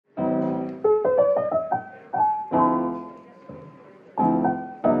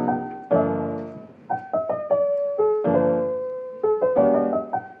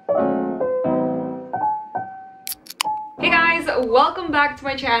welcome back to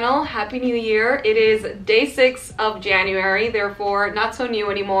my channel. Happy New Year. It is day 6 of January, therefore not so new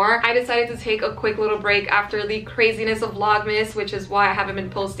anymore. I decided to take a quick little break after the craziness of Vlogmas, which is why I haven't been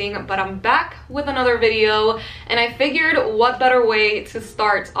posting, but I'm back with another video, and I figured what better way to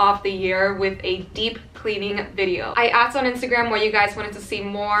start off the year with a deep cleaning video. I asked on Instagram what you guys wanted to see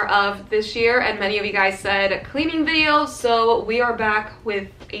more of this year, and many of you guys said cleaning videos, so we are back with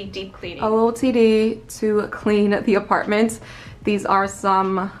a deep cleaning. OOTD to clean the apartment. These are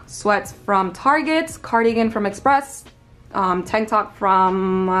some sweats from Target, cardigan from Express, tank top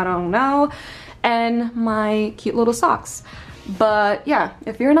from I don't know, and my cute little socks. But yeah,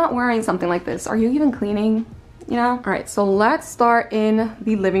 if you're not wearing something like this, are you even cleaning? You know? All right, so let's start in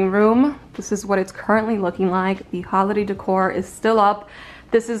the living room. This is what it's currently looking like. The holiday decor is still up.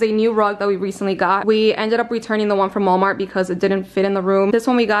 This is a new rug that we recently got. We ended up returning the one from Walmart because it didn't fit in the room. This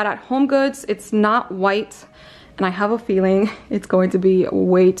one we got at HomeGoods. It's not white, and I have a feeling it's going to be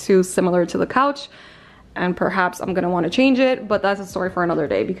way too similar to the couch, and perhaps I'm gonna want to change it, but that's a story for another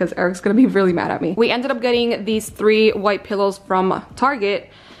day because Eric's gonna be really mad at me. We ended up getting these 3 white pillows from Target,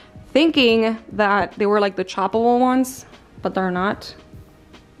 thinking that they were like the choppable ones, but they're not.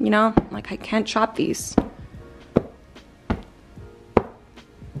 You know, like I can't chop these.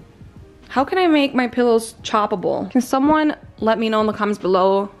 How can I make my pillows choppable? Can someone let me know in the comments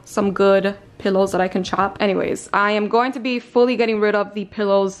below some good pillows that I can chop? Anyways, I am going to be fully getting rid of the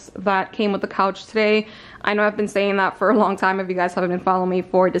pillows that came with the couch today. I know I've been saying that for a long time if you guys haven't been following me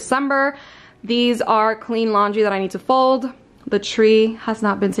for December. These are clean laundry that I need to fold. The tree has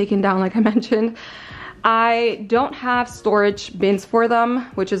not been taken down like I mentioned. I don't have storage bins for them,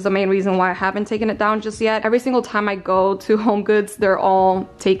 which is the main reason why I haven't taken it down just yet. Every single time I go to HomeGoods, they're all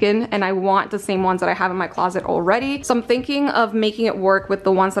taken, and I want the same ones that I have in my closet already. So I'm thinking of making it work with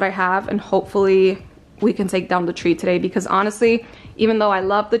the ones that I have, and hopefully we can take down the tree today, because honestly, even though I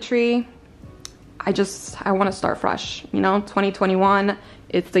love the tree, I want to start fresh, you know? 2021,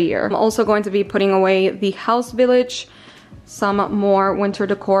 it's the year. I'm also going to be putting away the house village. Some more winter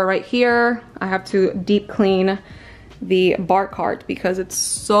decor right here. I have to deep clean the bar cart because it's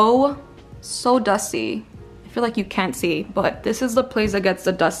so dusty. I feel like you can't see, but this is the place that gets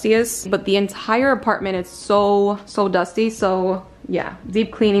the dustiest. But the entire apartment is so dusty. So yeah,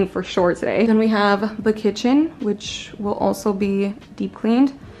 deep cleaning for sure today. Then we have the kitchen, which will also be deep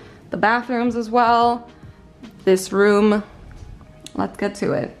cleaned. The bathrooms as well. This room. Let's get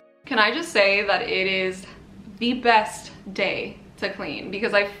to it. Can I just say that it is the best day to clean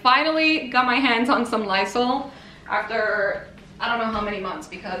because I finally got my hands on some Lysol after I don't know how many months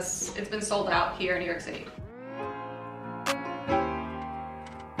because it's been sold out here in New York City.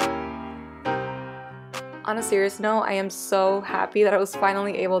 On a serious note, I am so happy that I was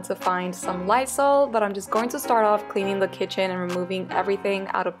finally able to find some Lysol, but I'm just going to start off cleaning the kitchen and removing everything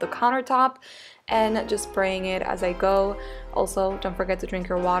out of the countertop and just spraying it as I go. Also, don't forget to drink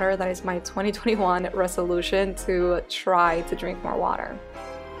your water. That is my 2021 resolution, to try to drink more water.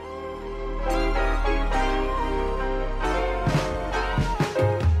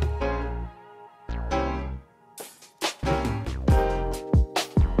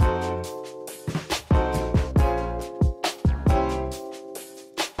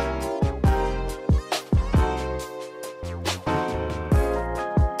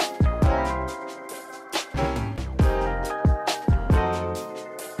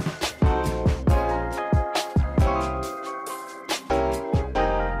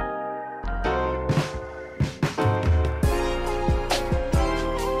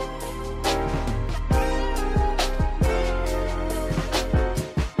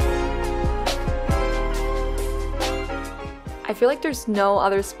 I feel like there's no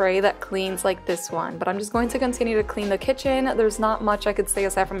other spray that cleans like this one, but I'm just going to continue to clean the kitchen. There's not much I could say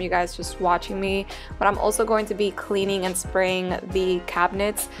aside from you guys just watching me, but I'm also going to be cleaning and spraying the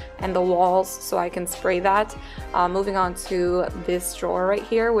cabinets and the walls so I can spray that. Moving on to this drawer right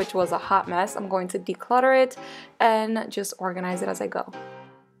here, which was a hot mess. I'm going to declutter it and just organize it as I go.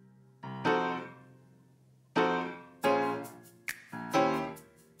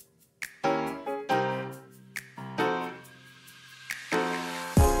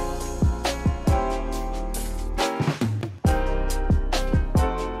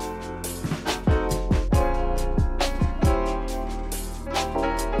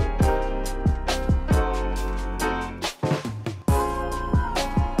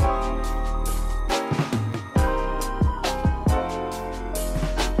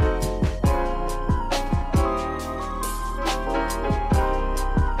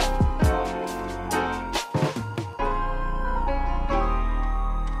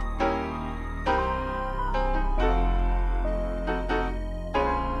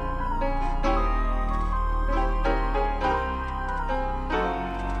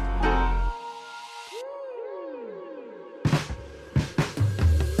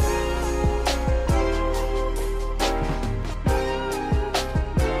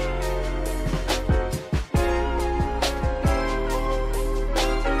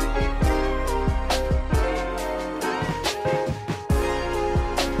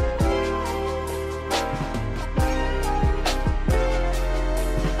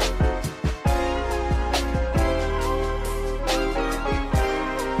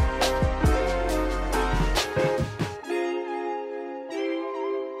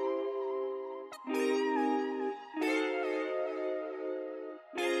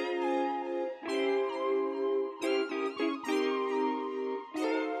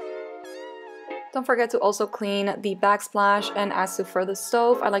 Don't forget to also clean the backsplash, and as to for the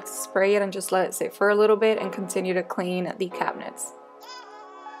stove, I like to spray it and just let it sit for a little bit and continue to clean the cabinets.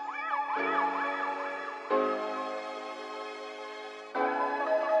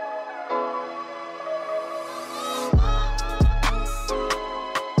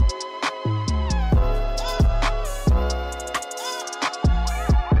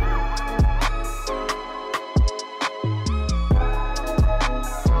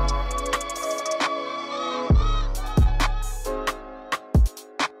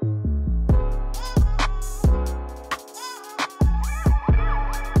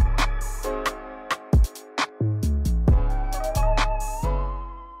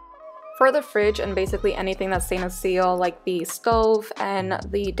 For the fridge and basically anything that's stainless steel, like the stove and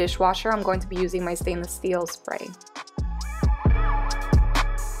the dishwasher, I'm going to be using my stainless steel spray.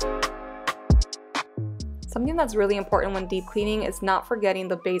 Something that's really important when deep cleaning is not forgetting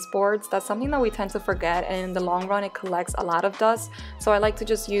the baseboards. That's something that we tend to forget, and in the long run it collects a lot of dust. So I like to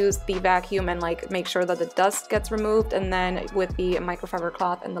just use the vacuum and like make sure that the dust gets removed, and then with the microfiber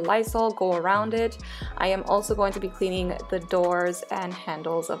cloth and the Lysol go around it. I am also going to be cleaning the doors and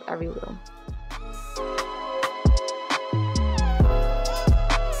handles of every room.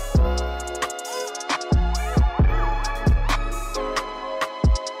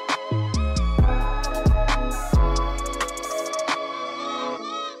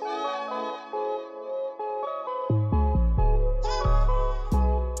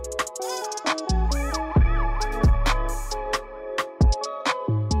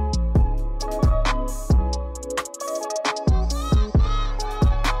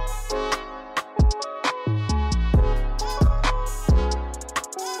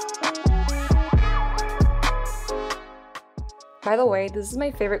 By the way, this is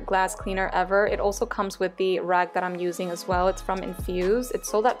my favorite glass cleaner ever. It also comes with the rag that I'm using as well. It's from Infuse. It's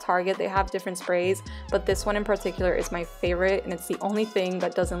sold at Target. They have different sprays, but this one in particular is my favorite, and it's the only thing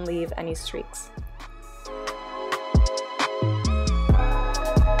that doesn't leave any streaks.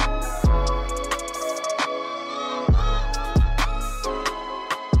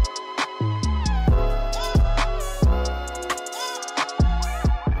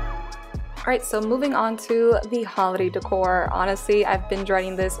 Alright, so moving on to the holiday decor. Honestly, I've been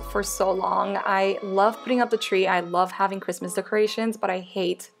dreading this for so long. I love putting up the tree, I love having Christmas decorations, but I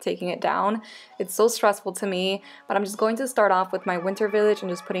hate taking it down. It's so stressful to me, but I'm just going to start off with my winter village and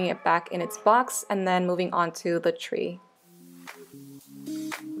just putting it back in its box, and then moving on to the tree.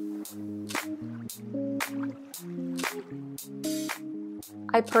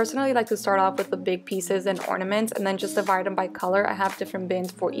 I personally like to start off with the big pieces and ornaments and then just divide them by color. I have different bins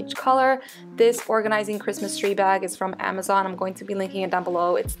for each color. This organizing Christmas tree bag is from Amazon. I'm going to be linking it down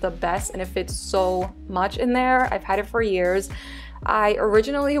below. It's the best and it fits so much in there. I've had it for years. I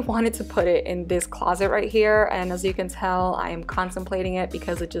originally wanted to put it in this closet right here, and as you can tell, I am contemplating it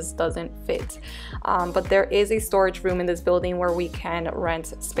because it just doesn't fit. But there is a storage room in this building where we can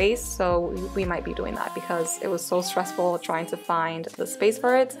rent space, so we might be doing that because it was so stressful trying to find the space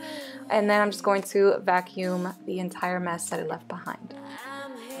for it. And then I'm just going to vacuum the entire mess that it left behind.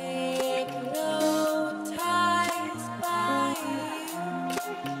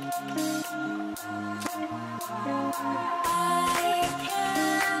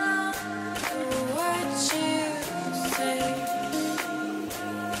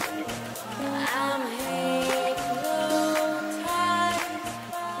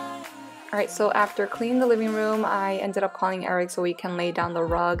 Alright, so after cleaning the living room, I ended up calling Eric so we can lay down the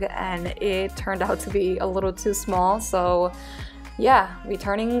rug, and it turned out to be a little too small, so yeah,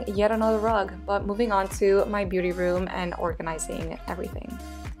 returning yet another rug. But moving on to my beauty room and organizing everything.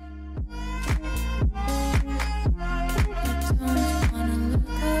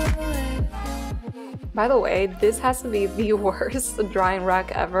 By the way, this has to be the worst drying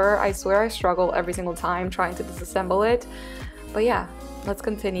rack ever. I swear I struggle every single time trying to disassemble it. But yeah, let's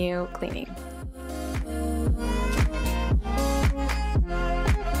continue cleaning.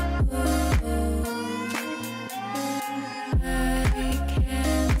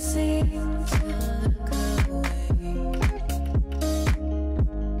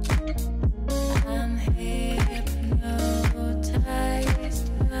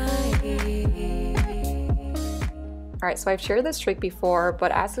 Alright, so I've shared this trick before,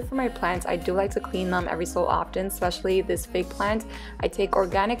 but as for my plants, I do like to clean them every so often, especially this fig plant. I take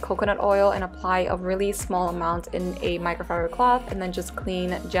organic coconut oil and apply a really small amount in a microfiber cloth and then just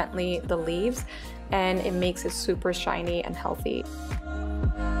clean gently the leaves, and it makes it super shiny and healthy.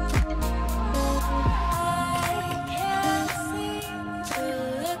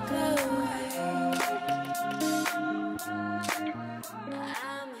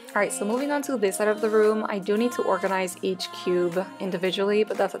 Alright, so moving on to this side of the room, I do need to organize each cube individually,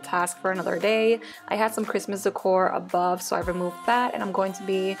 but that's a task for another day. I had some Christmas decor above, so I removed that, and I'm going to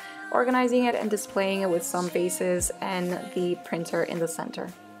be organizing it and displaying it with some vases and the printer in the center.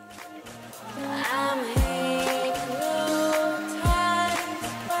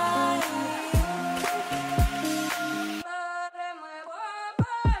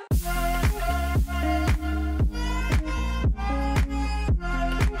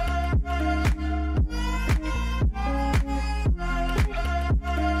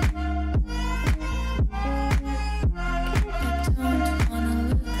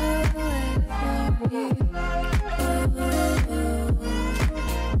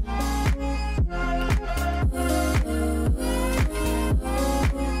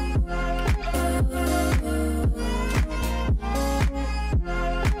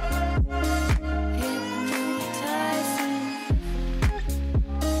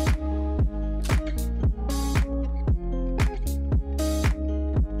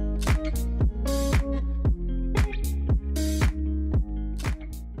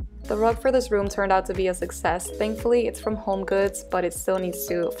 The rug for this room turned out to be a success. Thankfully, it's from Home Goods, but it still needs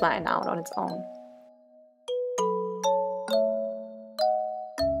to flatten out on its own.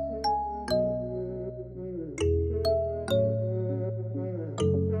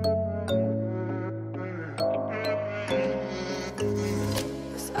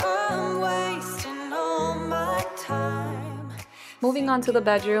 Moving on to the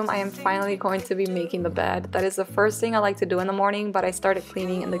bedroom, I am finally going to be making the bed. That is the first thing I like to do in the morning, but I started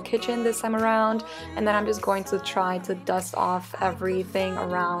cleaning in the kitchen this time around, and then I'm just going to try to dust off everything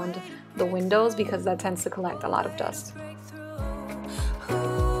around the windows because that tends to collect a lot of dust.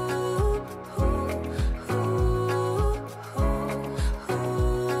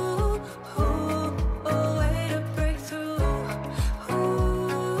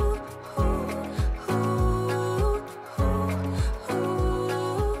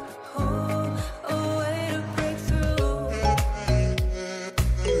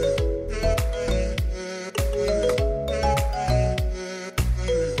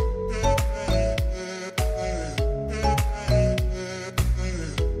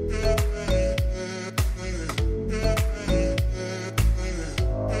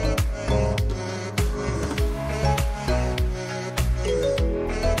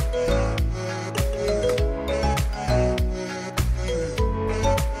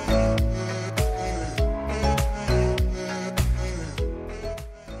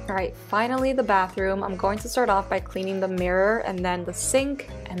 Alright, finally the bathroom. I'm going to start off by cleaning the mirror and then the sink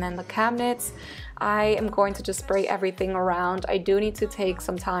and then the cabinets. I am going to just spray everything around. I do need to take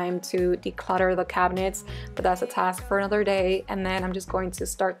some time to declutter the cabinets, but that's a task for another day. And then I'm just going to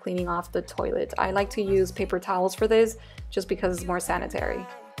start cleaning off the toilet. I like to use paper towels for this just because it's more sanitary.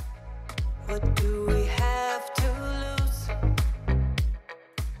 What do we have to lose?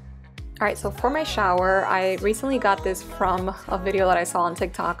 Alright, so for my shower, I recently got this from a video that I saw on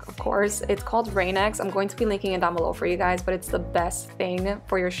TikTok, of course. It's called Rain-X. I'm going to be linking it down below for you guys, but it's the best thing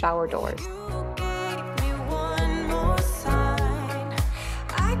for your shower doors.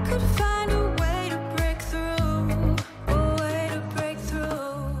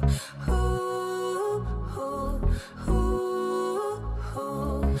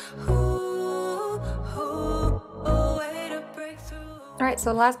 Alright,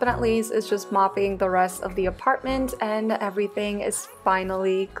 so last but not least is just mopping the rest of the apartment, and everything is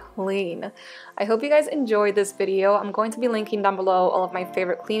finally clean. I hope you guys enjoyed this video. I'm going to be linking down below all of my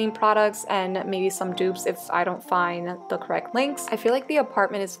favorite cleaning products and maybe some dupes if I don't find the correct links. I feel like the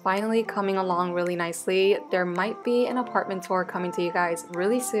apartment is finally coming along really nicely. There might be an apartment tour coming to you guys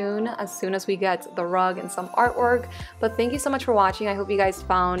really soon as we get the rug and some artwork. But thank you so much for watching. I hope you guys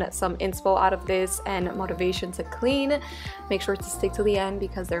found some inspo out of this and motivation to clean. Make sure to stick to the end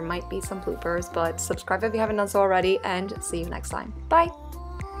because there might be some bloopers, but subscribe if you haven't done so already, and see you next time. Bye!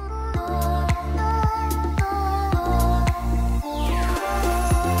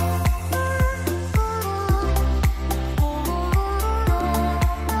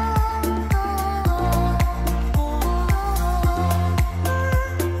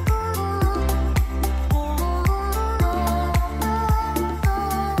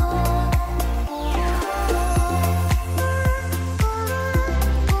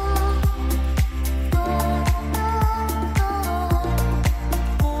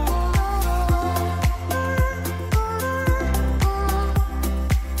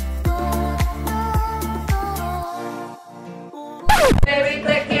 Baby,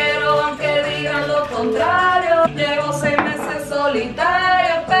 te quiero aunque digan lo contrario. Llevo 6 meses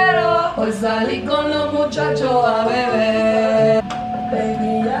solitario, pero hoy salí con los muchachos a beber.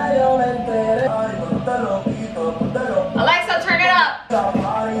 Baby,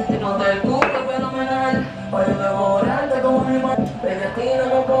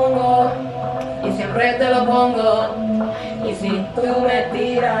 siempre te lo pongo. Y si tú me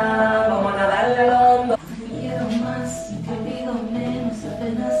tiras, vamos a nadarle al hondo. Quiero más, te pido menos,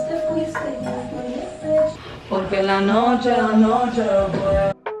 apenas te fuiste, ya fue. Porque la noche